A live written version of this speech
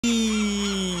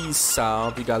E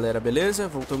salve galera, beleza?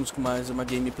 Voltamos com mais uma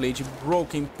gameplay de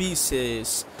Broken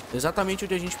Pieces. Exatamente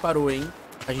onde a gente parou, hein?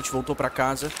 A gente voltou pra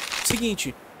casa.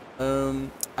 Seguinte,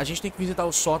 a gente tem que visitar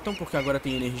o sótão, porque agora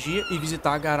tem energia, e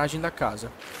visitar a garagem da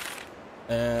casa.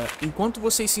 Enquanto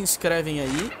vocês se inscrevem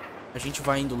aí, a gente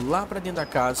vai indo lá pra dentro da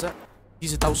casa,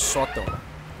 visitar o sótão.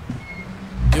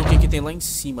 Ver o que tem lá em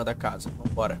cima da casa.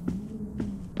 Vambora.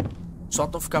 O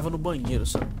sótão ficava no banheiro,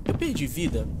 sabe? Eu perdi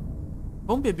vida.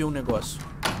 Vamos beber um negócio.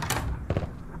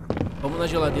 Vamos na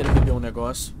geladeira beber um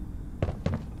negócio.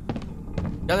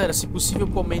 Galera, se possível,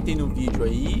 comentem no vídeo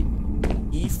aí.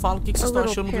 E fala o que vocês estão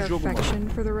achando do jogo, mano.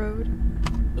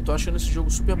 Eu tô achando esse jogo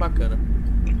super bacana.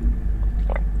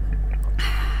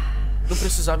 Não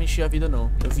precisava encher a vida,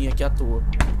 não. Eu vim aqui à toa.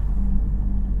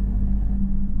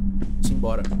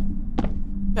 Simbora.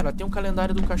 Pera, tem um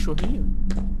calendário do cachorrinho?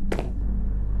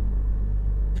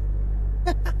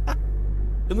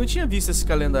 Eu não tinha visto esse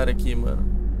calendário aqui, mano.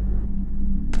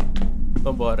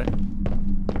 Vambora.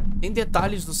 Tem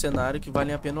detalhes do cenário que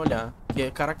valem a pena olhar, que é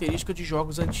característica de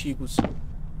jogos antigos,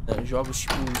 né? Jogos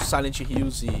tipo Silent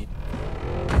Hills e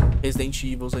Resident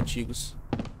Evil antigos.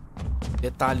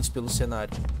 Detalhes pelo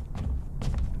cenário.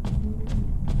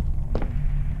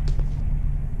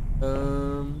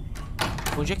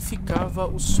 Onde é que ficava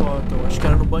o sótão? Acho que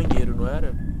era no banheiro, não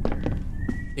era?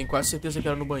 Tenho quase certeza que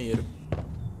era no banheiro.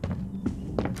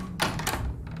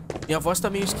 Minha voz tá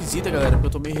meio esquisita, galera, porque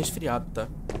eu tô meio resfriado, tá?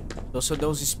 Então se eu der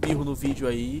uns espirros no vídeo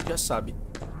aí, já sabe.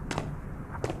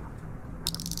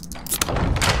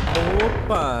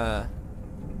 Opa!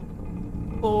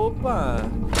 Opa!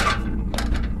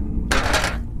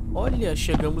 Olha,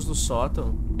 chegamos no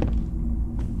sótão.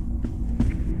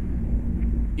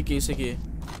 O que é isso aqui?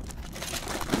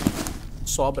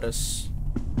 Sobras.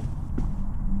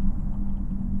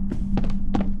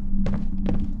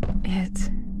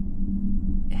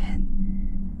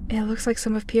 It looks like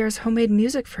some of Pierre's homemade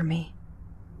music for me.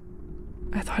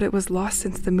 I thought it was lost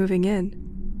since the moving in.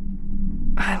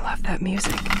 I love that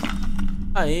music.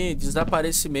 Aê,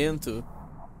 desaparecimento.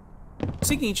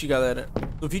 Seguinte, galera.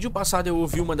 No vídeo passado eu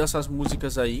ouvi uma dessas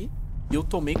músicas aí e eu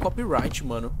tomei copyright,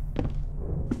 mano.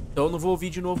 Então eu não vou ouvir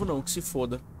de novo não, que se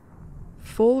foda.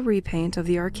 Full repaint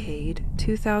of the arcade,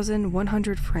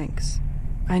 2,100 francs.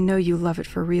 I know you love it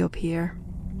for real, Pierre.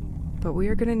 But we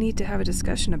are gonna need to have a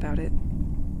discussion about it.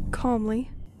 Calmly.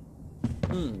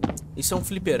 Isso é um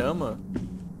fliperama?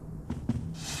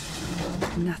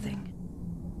 Nothing.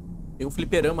 Tem um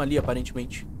fliperama ali,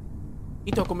 aparentemente.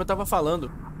 Então, como eu tava falando,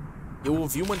 eu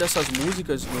ouvi uma dessas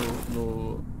músicas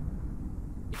no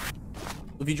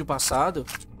vídeo passado.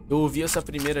 Eu ouvi essa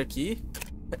primeira aqui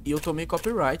e eu tomei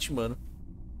copyright, mano.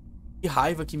 Que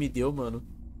raiva que me deu, mano.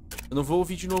 Eu não vou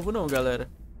ouvir de novo não, galera.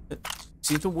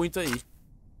 Sinto muito aí.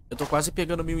 Eu tô quase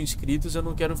pegando 1000 inscritos, eu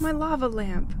não quero... My lava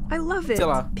lamp. I love it. Sei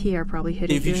lá. Pierre probably hid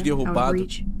Tem it vídeo here, out of derrubado.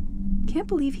 reach. Can't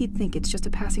believe he'd think it's just a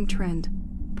passing trend.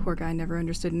 Poor guy never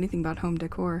understood anything about home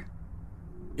decor.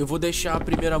 Eu vou deixar a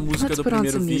primeira música Let's do put on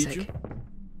primeiro some vídeo. music.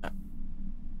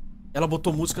 Ela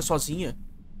botou música sozinha.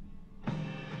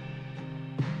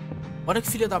 Olha que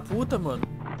filha da puta, mano.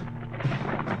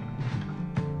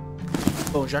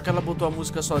 Bom, já que ela botou a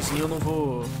música sozinha, eu não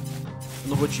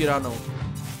vou tirar, não.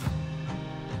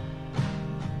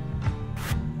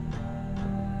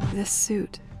 This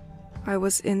suit. I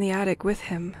was in the attic with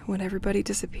him when everybody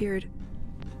disappeared.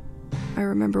 I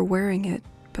remember wearing it,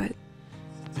 but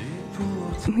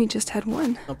we just had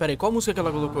one. Não, pera aí, qual música que ela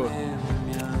colocou?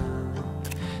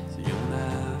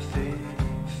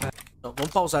 Não,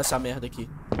 vamos pausar essa merda aqui.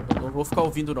 Eu não vou ficar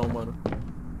ouvindo não, mano.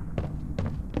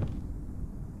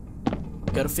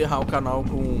 Não quero ferrar o canal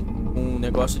com um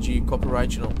negócio de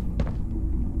copyright, não.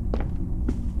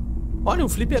 Olha, um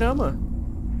fliperama.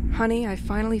 Honey, I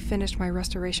finally finished my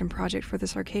restoration project for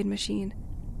this arcade machine.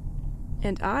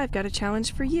 And I've got a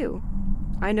challenge for you.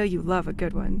 I know you love a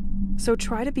good one, so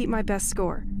try to beat my best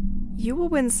score. You will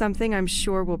win something I'm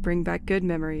sure will bring back good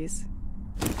memories.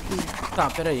 Tá,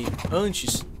 peraí.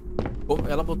 Antes,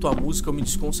 ela botou a música, eu me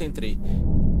desconcentrei.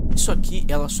 Isso aqui,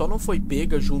 ela só não foi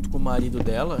pega junto com o marido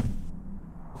dela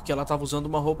porque ela tava usando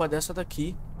uma roupa dessa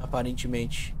daqui,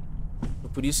 aparentemente.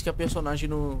 Por isso que a personagem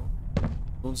não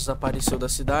desapareceu da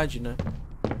cidade, né?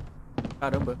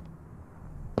 Caramba.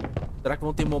 Será que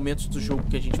vão ter momentos do jogo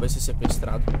que a gente vai ser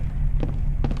sequestrado?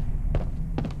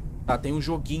 Tá, tem um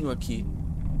joguinho aqui.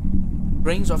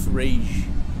 Brains of Rage.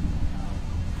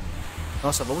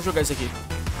 Nossa, vamos jogar isso aqui.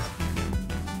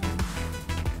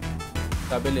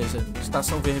 Tá, beleza.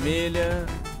 Estação vermelha,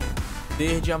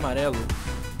 verde e amarelo.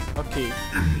 Ok.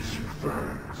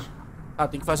 Ah,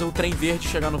 tem que fazer o trem verde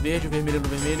chegar no verde, o vermelho no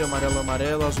vermelho, o amarelo no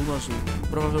amarelo, o azul no azul.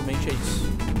 Provavelmente é isso.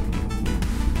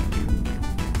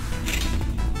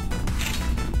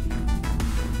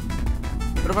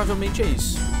 Provavelmente é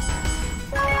isso.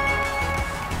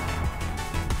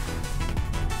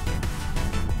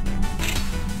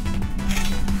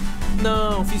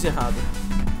 Não, fiz errado.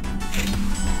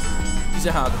 Fiz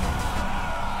errado.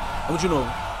 Vamos de novo.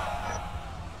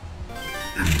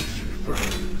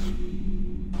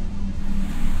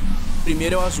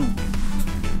 Primeiro é o azul.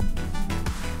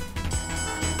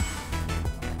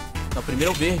 Não,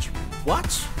 primeiro é o verde.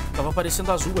 What? Tava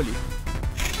aparecendo azul ali.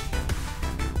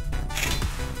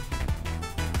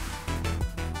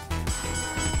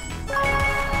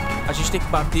 A gente tem que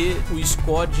bater o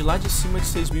score de lá de cima de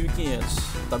 6.500.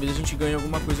 Talvez a gente ganhe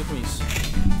alguma coisa com isso.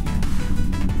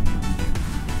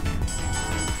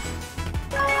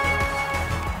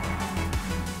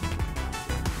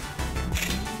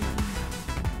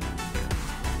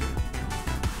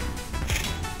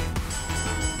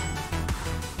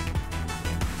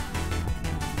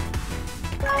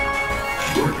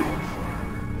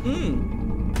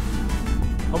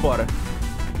 Vambora.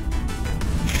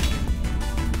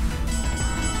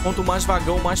 Quanto mais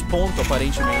vagão, mais ponto,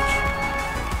 aparentemente.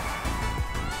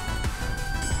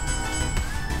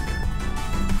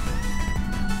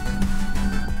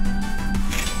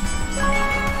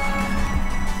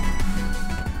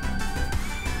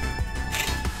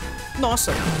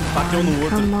 Nossa, bateu no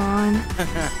outro. Come on.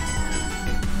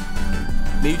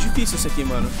 Meio difícil isso aqui,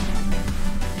 mano.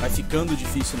 Vai ficando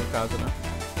difícil no caso, né?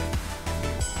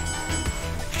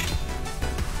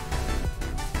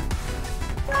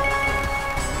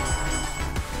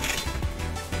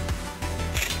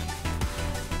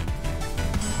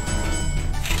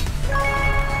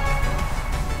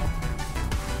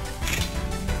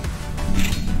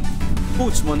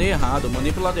 Putz, mandei errado,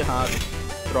 mandei pro lado errado.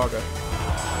 Droga.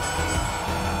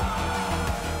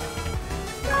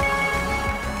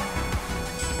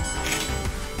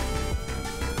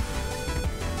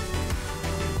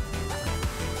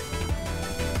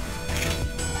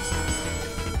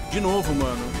 De novo,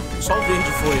 mano. Só o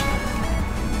verde foi.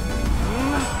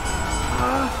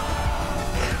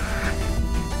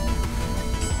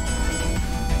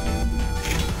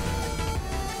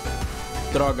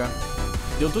 Droga.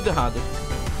 Deu tudo errado.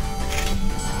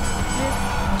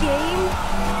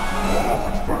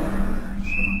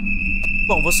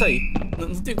 Bom, vou sair.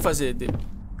 Não tem o que fazer.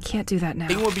 Can't do that now.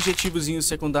 Tem um objetivozinho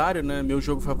secundário, né? Meu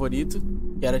jogo favorito.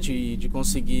 Que era de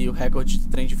conseguir o recorde de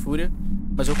trem de fúria.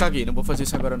 Mas eu caguei, não vou fazer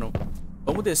isso agora não.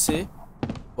 Vamos descer.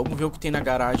 Vamos ver o que tem na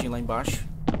garagem lá embaixo.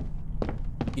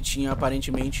 E tinha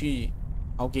aparentemente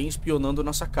alguém espionando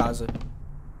nossa casa.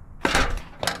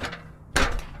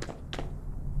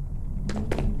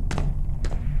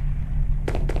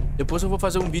 Depois eu vou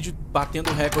fazer um vídeo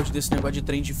batendo o recorde desse negócio de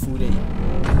trem de fúria aí.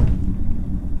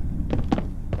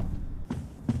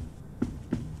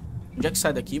 Onde é que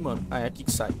sai daqui, mano? Ah, é aqui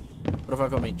que sai.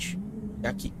 Provavelmente. É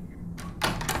aqui.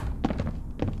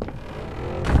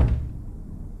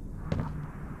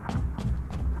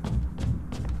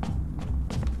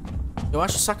 Eu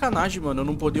acho sacanagem, mano, eu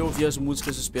não poder ouvir as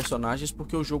músicas dos personagens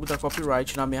porque o jogo dá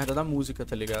copyright na merda da música,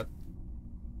 tá ligado?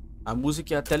 A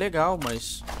música é até legal,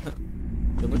 mas...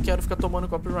 eu não quero ficar tomando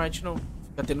copyright, não.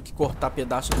 Ficar tendo que cortar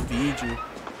pedaço do vídeo.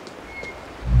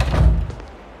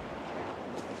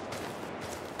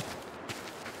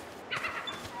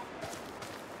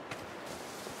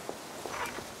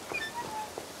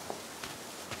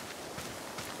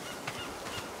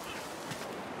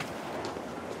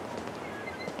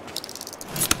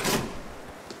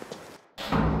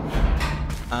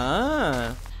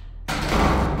 Ah!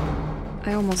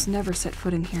 I almost never set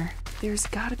foot in here. There's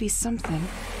gotta be something.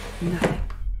 Nothing.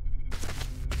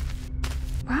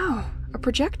 Wow, a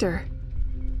projector.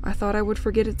 I thought I would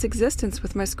forget its existence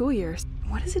with my school years.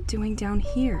 What is it doing down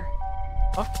here?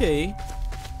 Ok.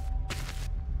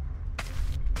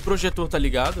 O projetor tá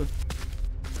ligado?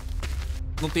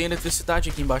 Não tem eletricidade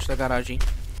aqui embaixo da garagem.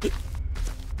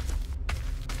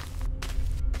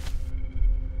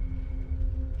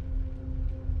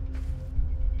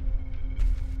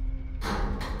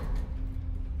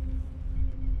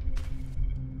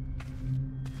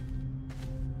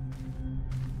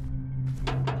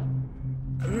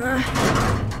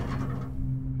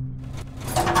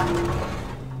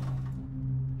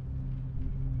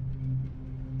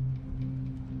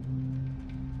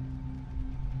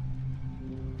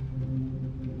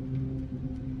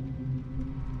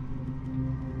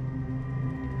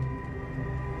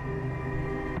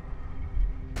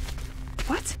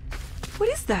 What? What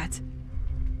is that?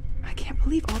 I can't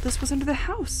believe all this was under the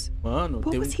house. Mano,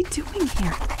 What was he doing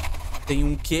here? tem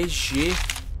um QG.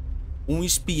 Um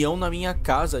espião na minha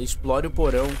casa. Explore o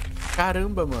porão.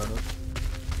 Caramba, mano.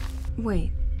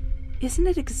 Wait, Isn't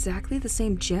it exactly the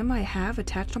same gem I have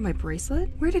attached on my bracelet?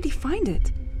 Where did he find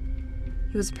it?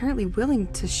 He was apparently willing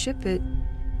to ship it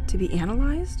to be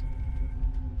analyzed?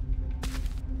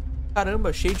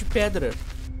 Caramba, cheio de pedra.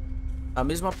 A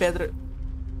mesma pedra.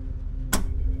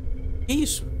 Que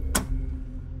isso?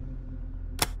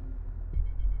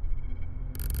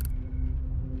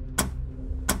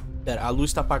 Pera, a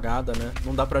luz tá apagada, né?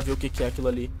 Não dá pra ver o que que é aquilo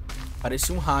ali.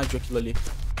 Parecia um rádio aquilo ali.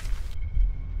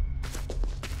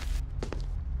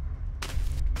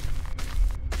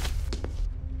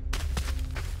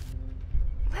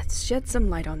 Let's shed some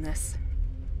light on this.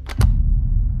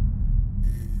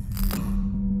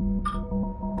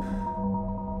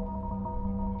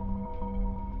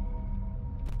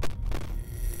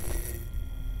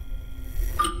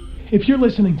 If you're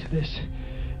listening to this,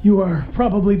 you are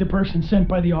probably the person sent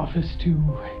by the office to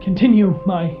continue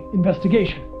my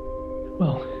investigation.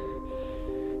 Well,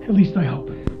 at least I hope.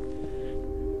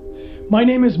 My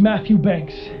name is Matthew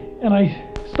Banks, and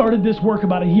I started this work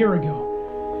about a year ago.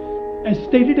 As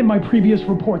stated in my previous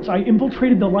reports, I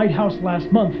infiltrated the lighthouse last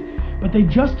month, but they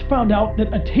just found out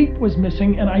that a tape was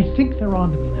missing, and I think they're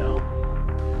on to me now.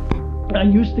 I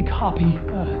used to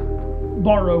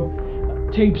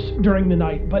borrow tapes during the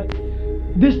night, but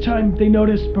this time they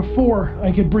noticed before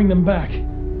I could bring them back.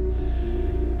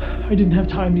 I didn't have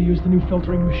time to use the new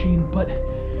filtering machine, but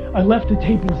I left a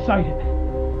tape inside it.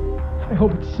 I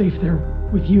hope it's safe there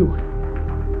with you.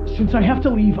 Since I have to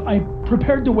leave, I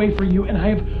prepared the way for you, and I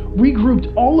have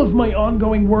regrouped all of my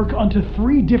ongoing work onto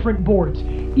 3 different boards,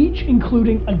 each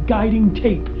including a guiding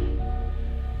tape.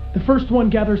 The first one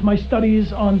gathers my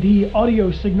studies on the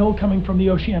audio signal coming from the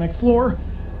oceanic floor,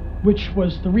 which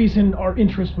was the reason our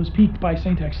interest was piqued by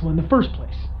Saint-Exil in the first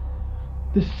place.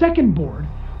 The second board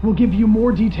will give you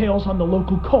more details on the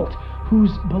local cult,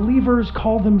 whose believers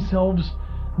call themselves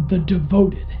the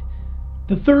Devoted.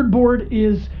 The third board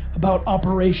is about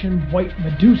Operation White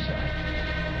Medusa,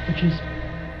 which is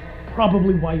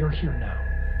probably why you're here now.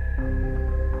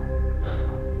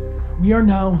 We are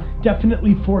now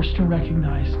definitely forced to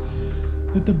recognize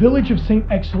that the village of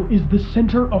Saint-Exil is the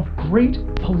center of great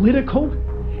political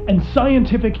and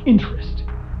scientific interest,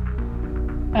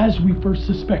 as we first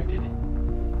suspected.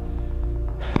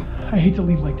 I hate to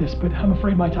leave like this, but I'm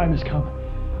afraid my time has come.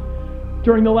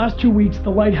 During the last 2 weeks,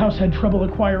 the lighthouse had trouble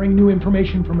acquiring new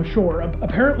information from ashore.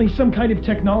 Apparently some kind of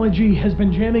technology has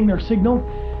been jamming their signal.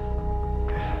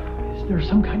 Is there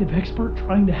some kind of expert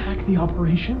trying to hack the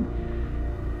operation?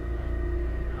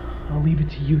 I'll leave it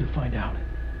to you to find out.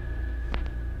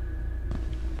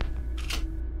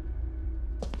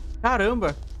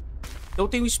 Caramba! Então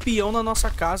tem um espião na nossa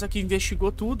casa que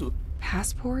investigou tudo.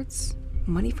 Passports?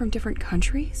 Money from different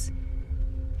countries?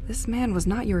 This man was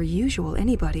not your usual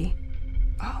anybody.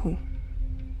 Oh.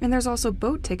 And there's also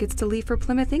boat tickets to leave for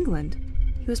Plymouth, England.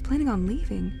 He was planning on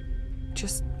leaving.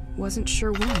 Just wasn't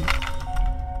sure when.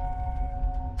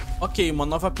 Ok, uma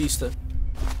nova pista.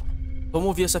 Vamos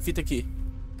ouvir essa fita aqui.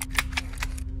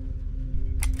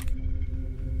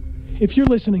 If you're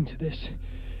listening to this,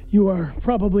 you are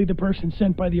probably the person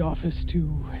sent by the office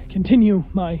to continue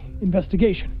my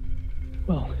investigation.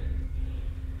 Well,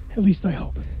 at least I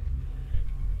hope.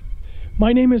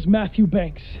 My name is Matthew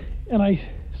Banks, and I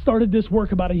started this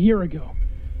work about a year ago.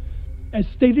 As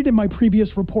stated in my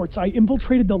previous reports, I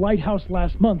infiltrated the lighthouse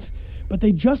last month, but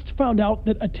they just found out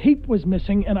that a tape was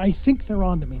missing, and I think they're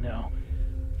on to me now.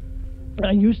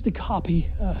 I used to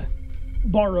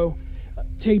borrow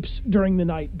tapes during the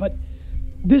night, but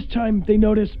this time they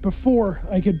noticed before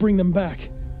I could bring them back.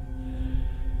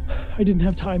 I didn't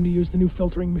have time to use the new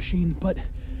filtering machine, but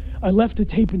I left a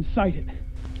tape inside it.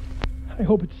 I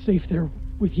hope it's safe there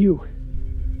with you.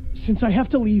 Since I have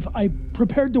to leave, I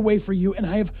prepared the way for you, and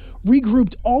I have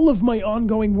regrouped all of my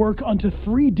ongoing work onto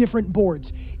 3 different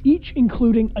boards, each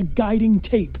including a guiding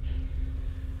tape.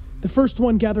 The first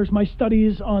one gathers my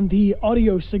studies on the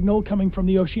audio signal coming from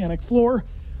the oceanic floor,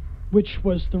 which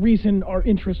was the reason our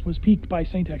interest was piqued by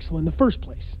Saint-Exil in the first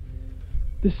place.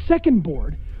 The second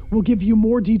board will give you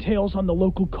more details on the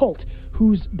local cult,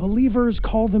 whose believers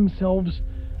call themselves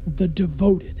the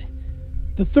Devoted.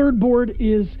 The third board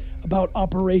is about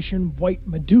Operation White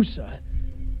Medusa,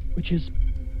 which is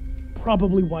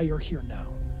probably why you're here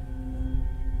now.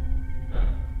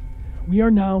 We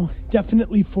are now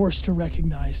definitely forced to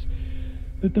recognize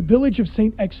that the village of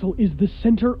Saint-Exil is the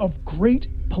center of great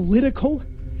political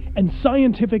and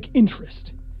scientific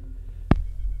interest,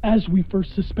 as we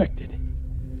first suspected.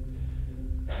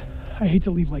 I hate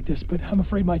to leave like this, but I'm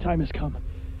afraid my time has come.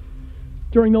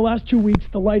 During the last 2 weeks,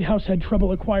 the lighthouse had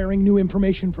trouble acquiring new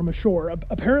information from ashore.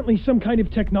 Apparently some kind of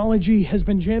technology has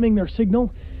been jamming their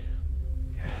signal.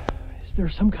 Is there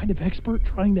some kind of expert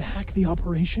trying to hack the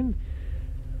operation?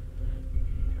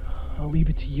 I'll leave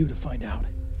it to you to find out.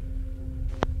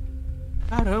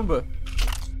 Caramba.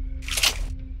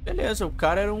 Beleza, o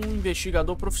cara era um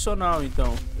investigador profissional,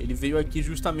 então. Ele veio aqui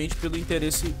justamente pelo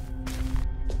interesse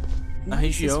na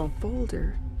região.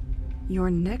 Folder.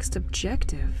 Your next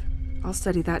objective. I'll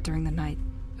study that during the night.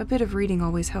 A bit of reading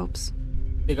always helps.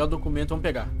 Pegar o documento, vamos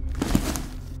pegar.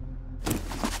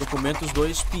 Documentos do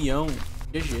espião.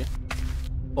 GG.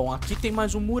 Bom, aqui tem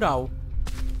mais um mural.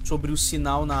 Sobre o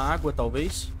sinal na água,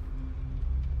 talvez.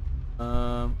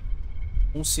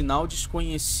 Um sinal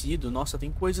desconhecido. Nossa,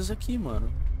 tem coisas aqui,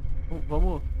 mano.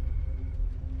 Vamos.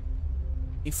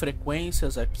 Tem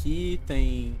frequências aqui.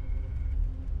 Tem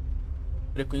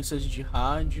frequências de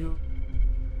rádio.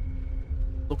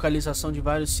 Localização de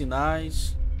vários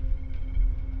sinais.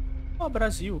 Ó,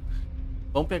 Brasil.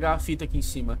 Vamos pegar a fita aqui em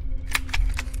cima.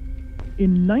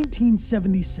 In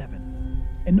 1977,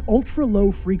 an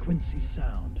ultra-low frequency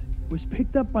sound was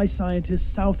picked up by scientists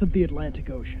south of the Atlantic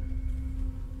Ocean.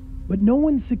 But no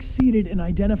one succeeded in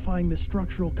identifying the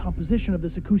structural composition of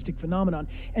this acoustic phenomenon,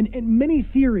 and many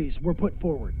theories were put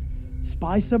forward.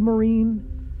 Spy submarine,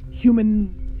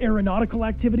 human aeronautical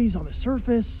activities on the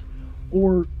surface,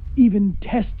 or even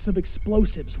tests of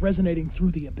explosives resonating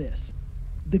through the abyss.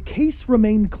 The case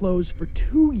remained closed for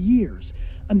 2 years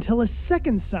until a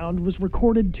second sound was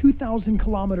recorded 2,000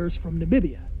 kilometers from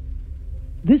Namibia.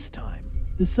 This time,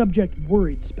 the subject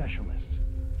worried specialists.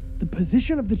 The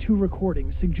position of the two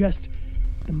recordings suggests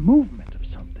the movement of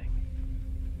something.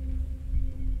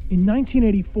 In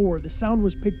 1984, the sound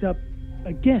was picked up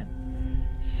again,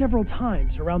 several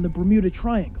times around the Bermuda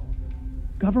Triangle.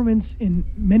 Governments in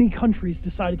many countries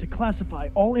decided to classify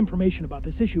all information about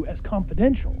this issue as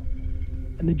confidential,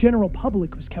 and the general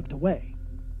public was kept away.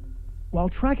 While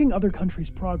tracking other countries'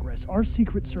 progress, our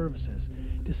secret services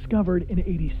discovered in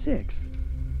 '86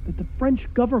 that the French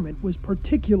government was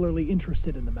particularly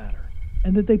interested in the matter,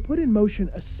 and that they put in motion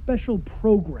a special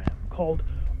program called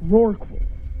Rorqual,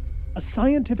 a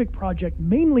scientific project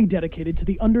mainly dedicated to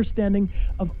the understanding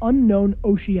of unknown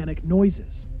oceanic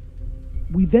noises.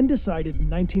 We then decided in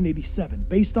 1987,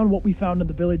 based on what we found in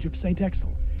the village of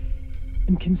Saint-Exil,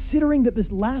 and considering that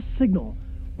this last signal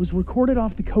was recorded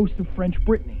off the coast of French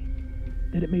Brittany,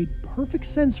 that it made perfect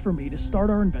sense for me to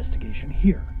start our investigation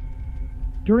here.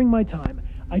 During my time,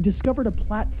 I discovered a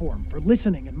platform for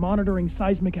listening and monitoring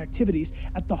seismic activities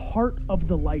at the heart of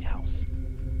the lighthouse.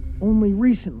 Only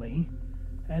recently,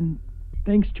 and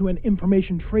thanks to an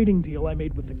information trading deal I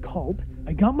made with the cult,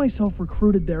 I got myself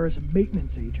recruited there as a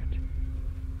maintenance agent.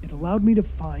 It allowed me to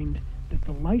find that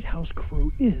the lighthouse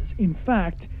crew is, in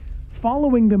fact,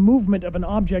 following the movement of an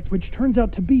object which turns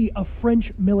out to be a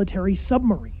French military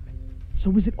submarine. So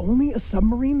was it only a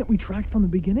submarine that we tracked from the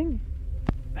beginning?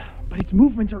 But its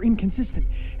movements are inconsistent.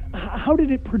 How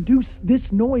did it produce this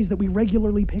noise that we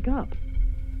regularly pick up?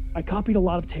 I copied a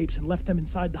lot of tapes and left them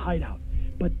inside the hideout,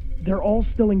 but they're all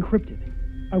still encrypted.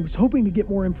 I was hoping to get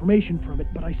more information from it,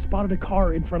 but I spotted a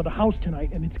car in front of the house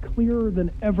tonight, and it's clearer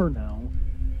than ever now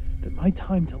that my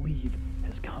time to leave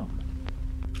has come.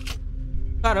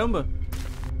 Caramba!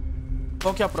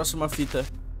 Qual que é a próxima fita?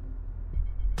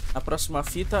 A próxima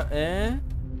fita é...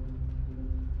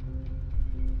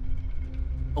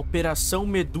 Operação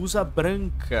Medusa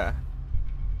Branca.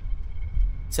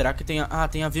 Será que tem a... Ah,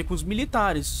 tem a ver com os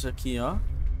militares isso aqui, ó.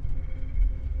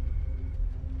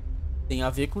 Tem a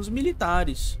ver com os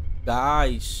militares.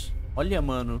 Gás. Olha,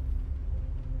 mano.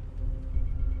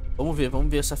 Vamos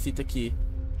ver essa fita aqui.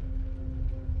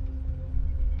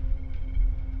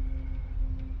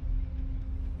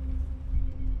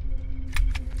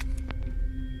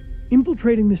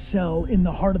 Infiltrating the cell in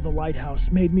the heart of the lighthouse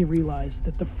made me realize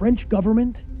that the French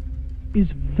government is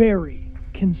very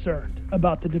concerned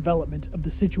about the development of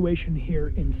the situation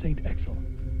here in Saint-Exil.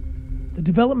 The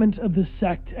development of the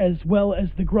sect, as well as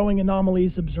the growing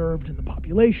anomalies observed in the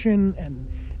population and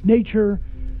nature,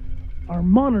 are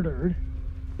monitored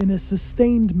in a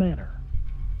sustained manner.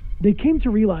 They came to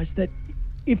realize that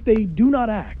if they do not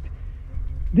act,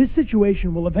 this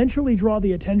situation will eventually draw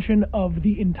the attention of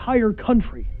the entire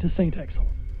country to Saint-Exil.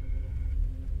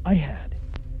 I had,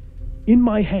 in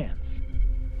my hands,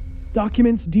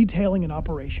 documents detailing an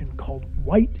operation called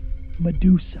White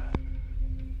Medusa,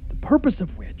 the purpose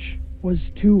of which was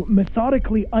to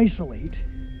methodically isolate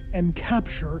and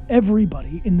capture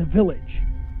everybody in the village.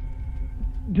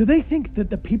 Do they think that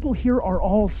the people here are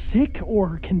all sick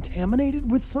or contaminated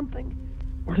with something?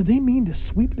 Or do they mean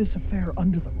to sweep this affair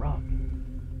under the rug?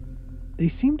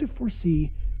 They seem to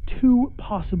foresee two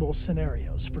possible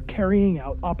scenarios for carrying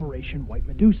out Operation White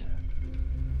Medusa.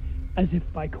 As if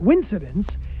by coincidence,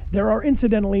 There are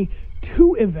incidentally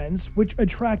 2 events which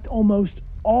attract almost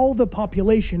all the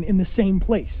population in the same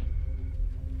place.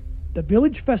 The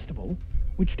village festival,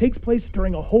 which takes place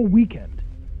during a whole weekend,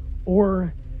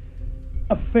 or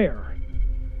a fair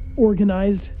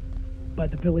organized by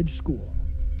the village school.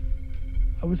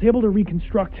 I was able to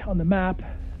reconstruct on the map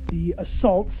the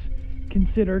assaults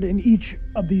considered in each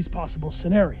of these possible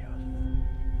scenarios.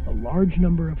 A large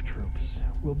number of troops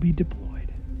will be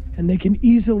deployed, and they can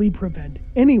easily prevent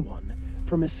anyone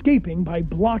from escaping by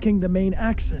blocking the main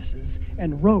accesses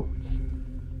and roads.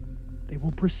 They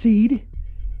will proceed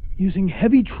using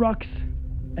heavy trucks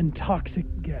and toxic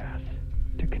gas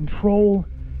to control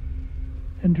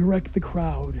and direct the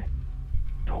crowd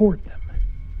toward them.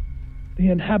 The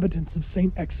inhabitants of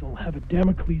Saint-Exil have a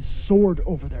Damocles sword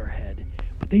over their head,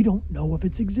 but they don't know of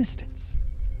its existence,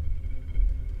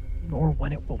 nor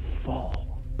when it will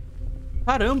fall.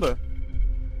 Caramba!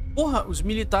 Porra, os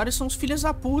militares são os filhos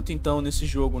da puta, então, nesse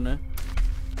jogo, né?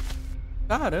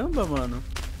 Caramba, mano.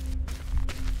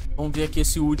 Vamos ver aqui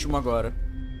esse último agora.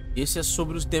 Esse é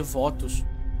sobre os devotos.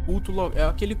 Culto, é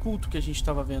aquele culto que a gente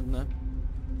tava vendo, né?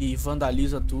 E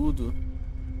vandaliza tudo.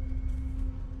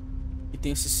 E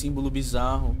tem esse símbolo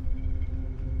bizarro.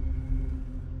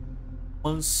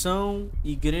 Mansão,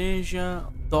 igreja,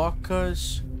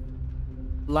 docas,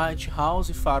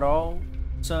 lighthouse, farol,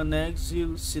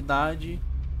 Saint-Exil, cidade.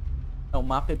 O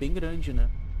mapa é bem grande, né?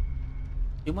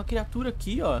 Tem uma criatura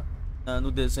aqui, ó,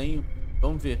 no desenho.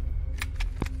 Vamos ver.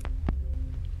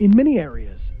 In many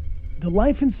areas, the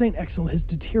life in Saint-Exil has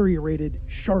deteriorated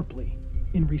sharply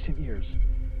in recent years.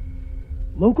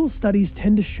 Local studies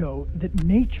tend to show that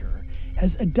nature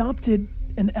has adopted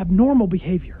an abnormal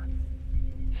behavior.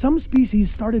 Some species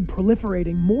started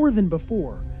proliferating more than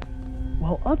before,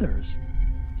 while others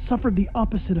suffered the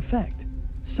opposite effect.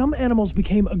 Some animals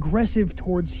became aggressive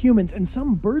towards humans, and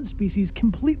some bird species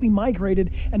completely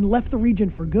migrated and left the region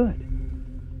for good.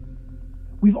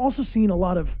 We've also seen a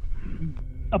lot of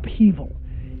upheaval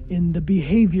in the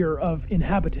behavior of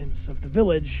inhabitants of the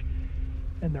village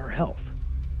and their health.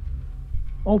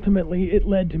 Ultimately, it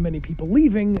led to many people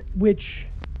leaving, which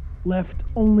left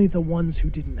only the ones who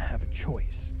didn't have a choice.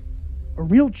 A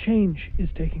real change is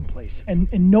taking place, and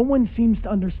no one seems to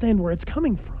understand where it's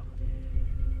coming from.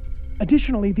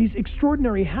 Additionally, these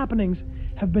extraordinary happenings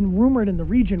have been rumored in the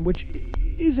region, which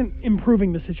isn't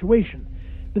improving the situation.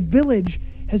 The village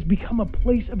has become a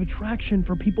place of attraction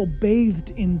for people bathed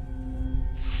in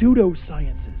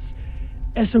pseudosciences,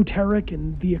 esoteric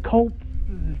and the occult,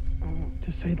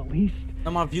 to say the least. É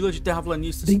uma vila de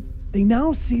terraplanistas. They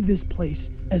now see this place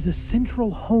as a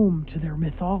central home to their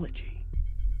mythology.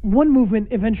 One movement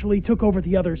eventually took over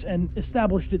the others and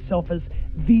established itself as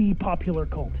the popular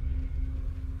cult,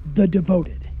 the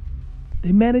devoted.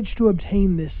 They managed to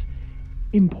obtain this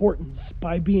importance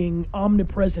by being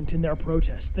omnipresent in their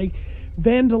protests. They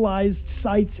vandalized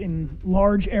sites in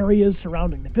large areas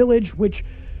surrounding the village, which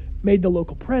made the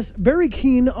local press very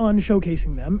keen on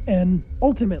showcasing them, and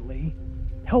ultimately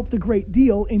helped a great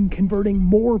deal in converting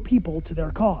more people to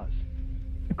their cause.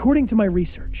 According to my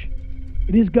research,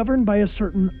 it is governed by a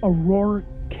certain Aurora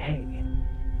K.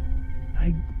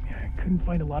 I couldn't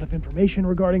find a lot of information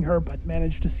regarding her, but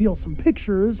managed to steal some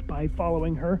pictures by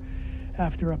following her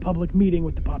after a public meeting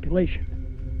with the population.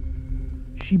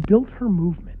 She built her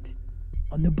movement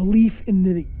on the belief in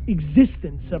the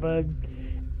existence of an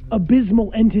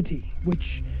abysmal entity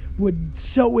which would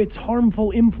sow its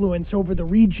harmful influence over the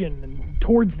region and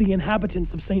towards the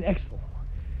inhabitants of Saint-Exil.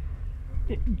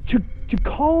 To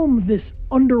calm this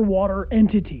underwater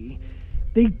entity,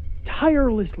 they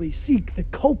tirelessly seek the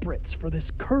culprits for this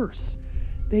curse.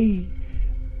 They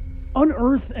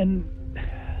unearth and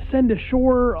send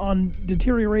ashore on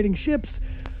deteriorating ships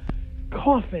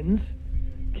coffins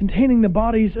containing the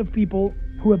bodies of people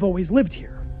who have always lived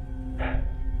here.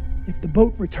 If the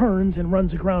boat returns and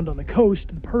runs aground on the coast,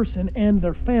 the person and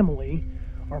their family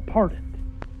are pardoned.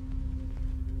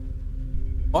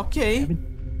 Okay. I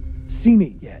haven't seen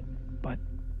it yet, but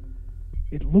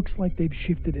it looks like they've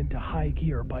shifted into high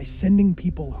gear by sending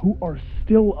people who are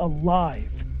still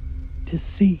alive to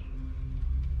sea.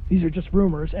 These are just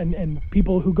rumors, and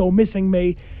people who go missing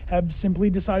may have simply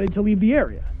decided to leave the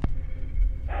area.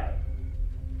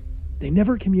 They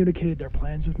never communicated their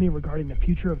plans with me regarding the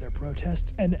future of their protests,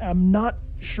 and I'm not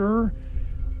sure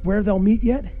where they'll meet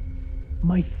yet.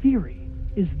 My theory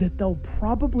is that they'll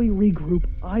probably regroup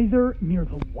either near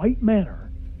the White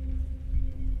Manor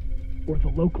or the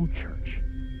local church.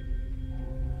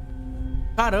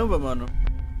 Caramba, mano.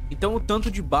 Então o tanto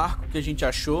de barco que a gente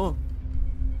achou,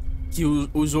 que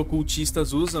os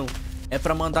ocultistas usam, é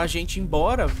pra mandar a gente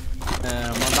embora,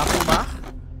 mandar pro mar.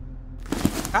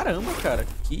 Caramba, cara.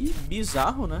 Que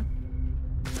bizarro, né?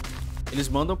 Eles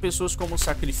mandam pessoas como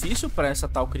sacrifício para essa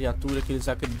tal criatura que eles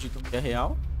acreditam que é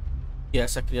real. Que é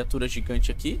essa criatura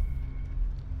gigante aqui.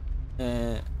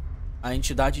 A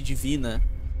entidade divina.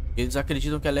 Eles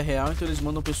acreditam que ela é real, então eles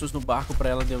mandam pessoas no barco para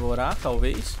ela devorar,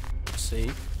 talvez. Não sei.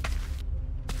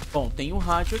 Bom, tem um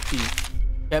rádio aqui.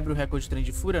 Quebra o recorde de trem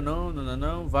de fúria? Não, não, não,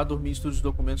 não. Vá dormir, estude os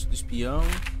documentos do espião.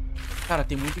 Cara,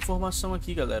 tem muita informação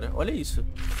aqui, galera. Olha isso.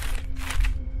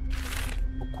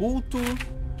 Oculto.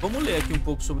 Vamos ler aqui um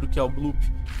pouco sobre o que é o bloop.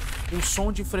 Um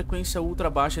som de frequência ultra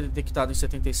baixa detectado em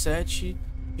 77.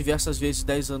 Diversas vezes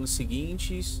 10 anos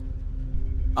seguintes.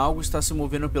 Algo está se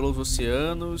movendo pelos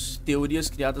oceanos. Teorias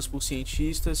criadas por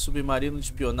cientistas. Submarino de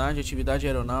espionagem, atividade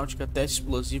aeronáutica, teste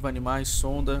explosivo, animais,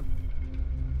 sonda.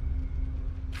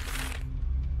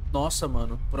 Nossa,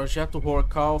 mano. Projeto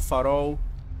Rorcal, farol.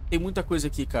 Tem muita coisa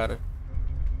aqui, cara.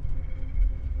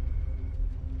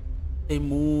 Tem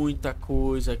muita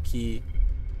coisa aqui.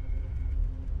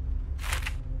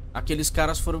 Aqueles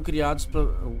caras foram criados pra...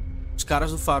 Os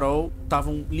caras do farol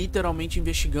estavam literalmente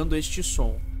investigando este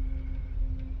som.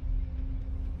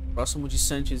 Próximo de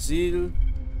Saint-Exil.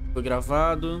 Foi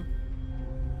gravado.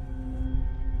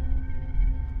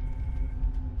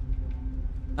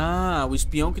 Ah, o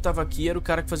espião que tava aqui era o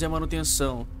cara que fazia a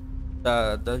manutenção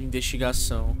da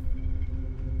investigação.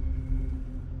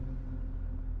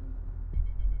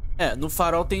 No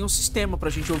farol tem um sistema pra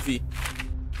gente ouvir.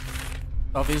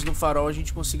 Talvez no farol a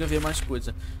gente consiga ver mais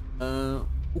coisa.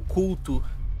 O culto.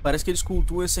 Parece que eles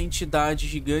cultuam essa entidade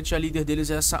gigante. A líder deles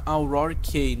é essa Aurora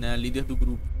Kay, né? A líder do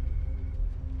grupo.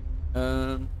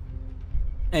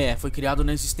 Foi criado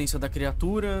na existência da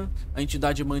criatura. A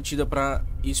entidade é mantida para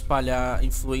espalhar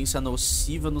influência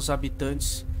nociva nos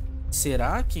habitantes.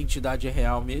 Será que a entidade é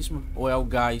real mesmo? Ou é o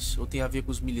gás? Ou tem a ver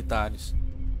com os militares?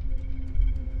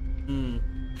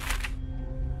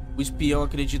 O espião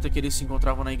acredita que eles se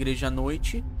encontravam na igreja à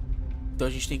noite. Então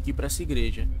a gente tem que ir pra essa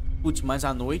igreja. Putz, mas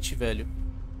à noite, velho.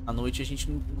 À noite a gente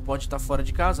não pode estar fora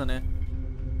de casa, né?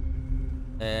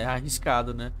 É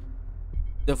arriscado, né?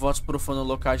 Devotos profanam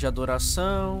locais de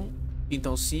adoração.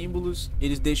 Pintam símbolos.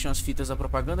 Eles deixam as fitas da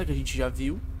propaganda que a gente já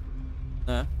viu,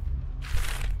 né?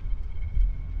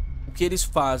 O que eles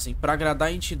fazem? Para agradar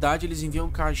a entidade, eles enviam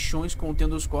caixões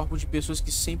contendo os corpos de pessoas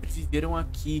que sempre viveram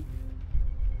aqui.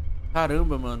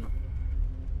 Caramba, mano.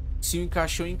 Se o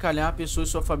caixão encalhar, a pessoa e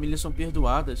sua família são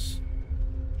perdoadas.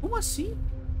 Como assim?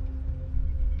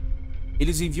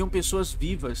 Eles enviam pessoas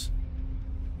vivas.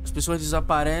 As pessoas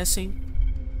desaparecem.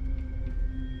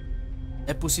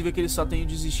 É possível que eles só tenham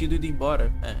desistido e ido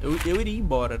embora. Eu iria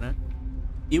embora, né?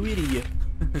 Eu iria.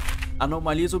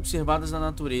 Anomalias observadas na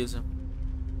natureza.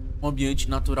 O ambiente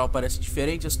natural parece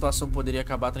diferente. A situação poderia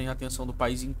acabar atraindo a atenção do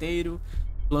país inteiro.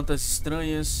 Plantas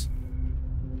estranhas.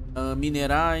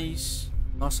 Minerais.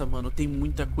 Nossa, mano, tem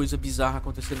muita coisa bizarra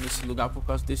acontecendo nesse lugar por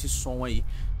causa desse som aí.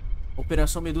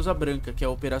 Operação Medusa Branca, que é a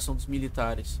operação dos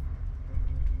militares.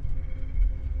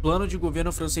 Plano de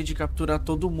governo francês de capturar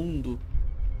todo mundo.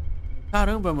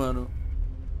 Caramba, mano.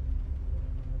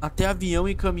 Até avião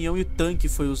e caminhão e tanque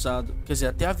foi usado. Quer dizer,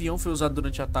 até avião foi usado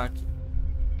durante o ataque.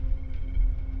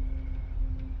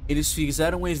 Eles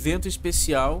fizeram um evento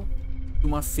especial de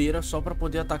uma feira só pra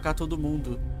poder atacar todo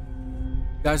mundo.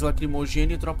 Gás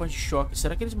lacrimogêneo e tropas de choque.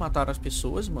 Será que eles mataram as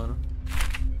pessoas, mano?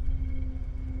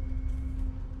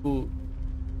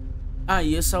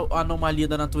 E essa anomalia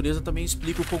da natureza também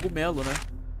explica o cogumelo, né?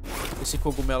 Esse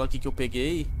cogumelo aqui que eu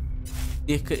peguei,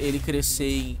 ele crescer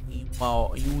em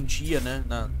um dia, né?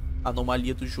 Na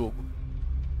anomalia do jogo.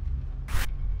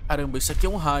 Caramba, isso aqui é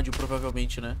um rádio,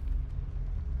 provavelmente, né?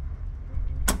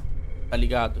 Tá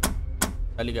ligado?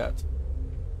 Tá ligado.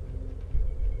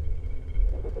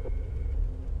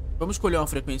 Vamos escolher uma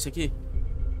frequência aqui?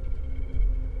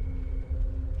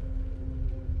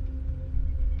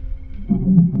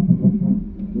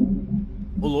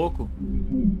 Ô, louco.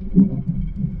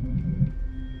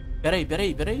 Peraí.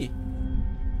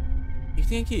 O que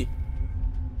tem aqui?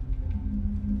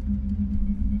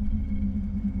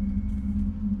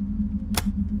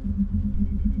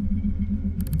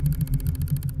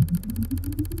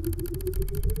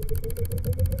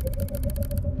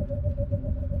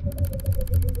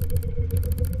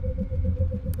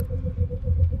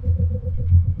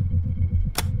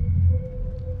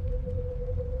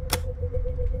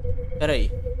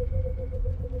 Peraí.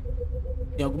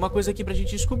 Tem alguma coisa aqui pra gente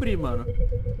descobrir, mano.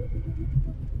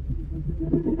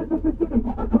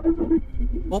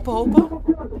 Opa.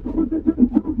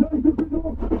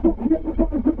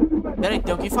 Peraí,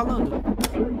 tem alguém falando.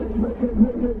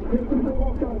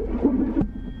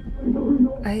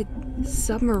 A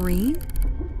submarine?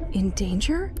 In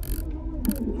danger?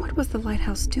 What was the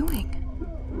lighthouse doing?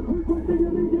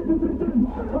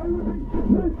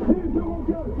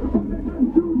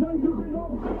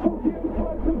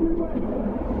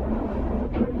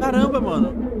 Caramba,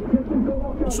 mano.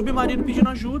 Um submarino pedindo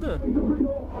ajuda.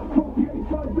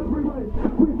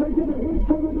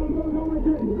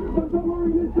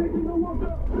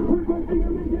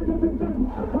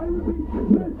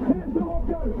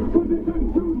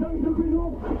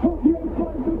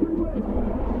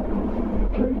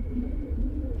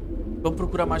 Vamos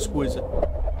procurar mais coisa.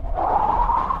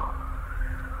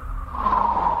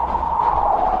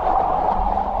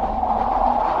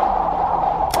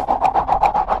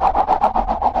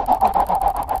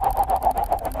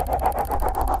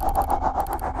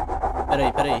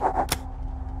 Peraí.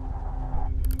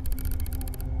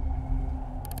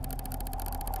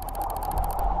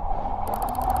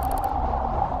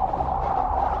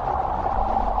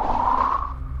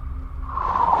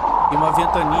 Tem uma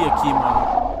ventania aqui,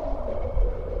 mano.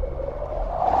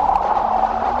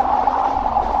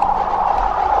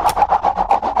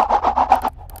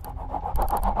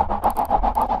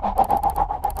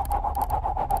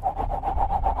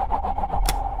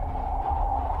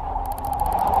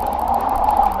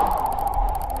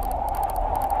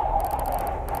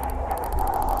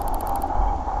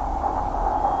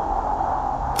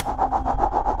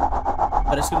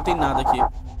 Parece que não tem nada aqui.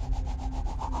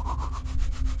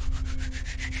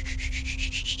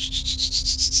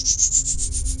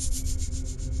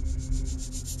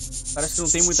 Parece que não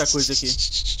tem muita coisa aqui.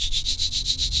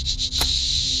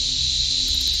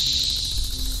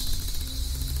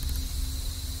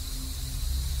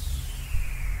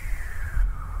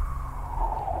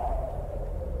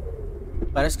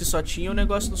 Parece que só tinha o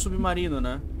negócio do submarino,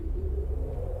 né?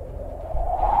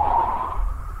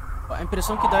 A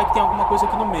impressão que dá é que tem alguma coisa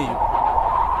aqui no meio.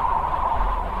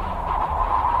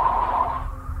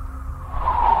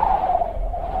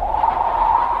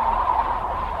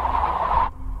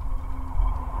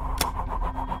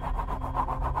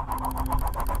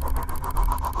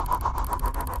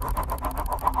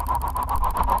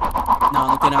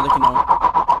 Não tem nada aqui não.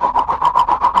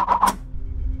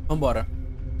 Vambora.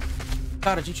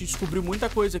 Cara, a gente descobriu muita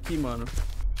coisa aqui, mano.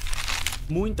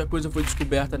 Muita coisa foi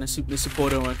descoberta nesse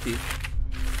porão aqui.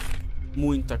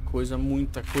 Muita coisa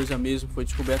mesmo foi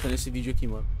descoberta nesse vídeo aqui,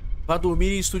 mano. Vá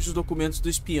dormir e estude os documentos do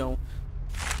espião.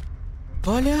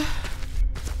 Olha...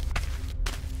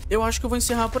 Eu acho que eu vou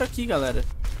encerrar por aqui, galera.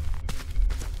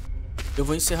 Eu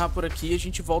vou encerrar por aqui e a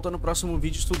gente volta no próximo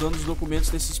vídeo estudando os documentos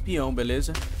desse espião,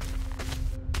 beleza?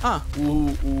 Ah,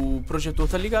 o projetor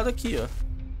tá ligado aqui, ó.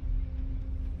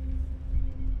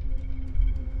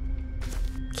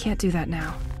 Can't do that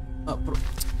now. Ah,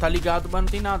 tá ligado, mas não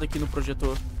tem nada aqui no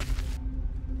projetor.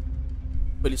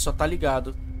 Ele só tá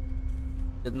ligado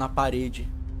na parede.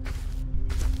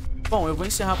 Bom, eu vou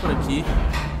encerrar por aqui.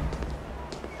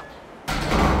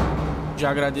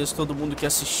 Já agradeço todo mundo que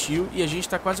assistiu. E a gente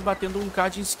tá quase batendo 1.000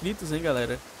 de inscritos, hein,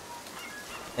 galera?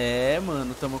 É,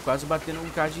 mano, tamo quase batendo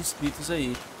 1.000 de inscritos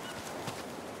aí.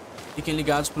 Fiquem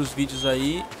ligados pros vídeos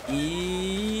aí.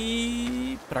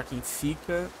 E... pra quem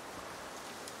fica...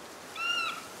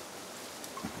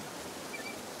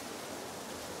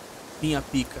 Minha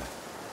pica.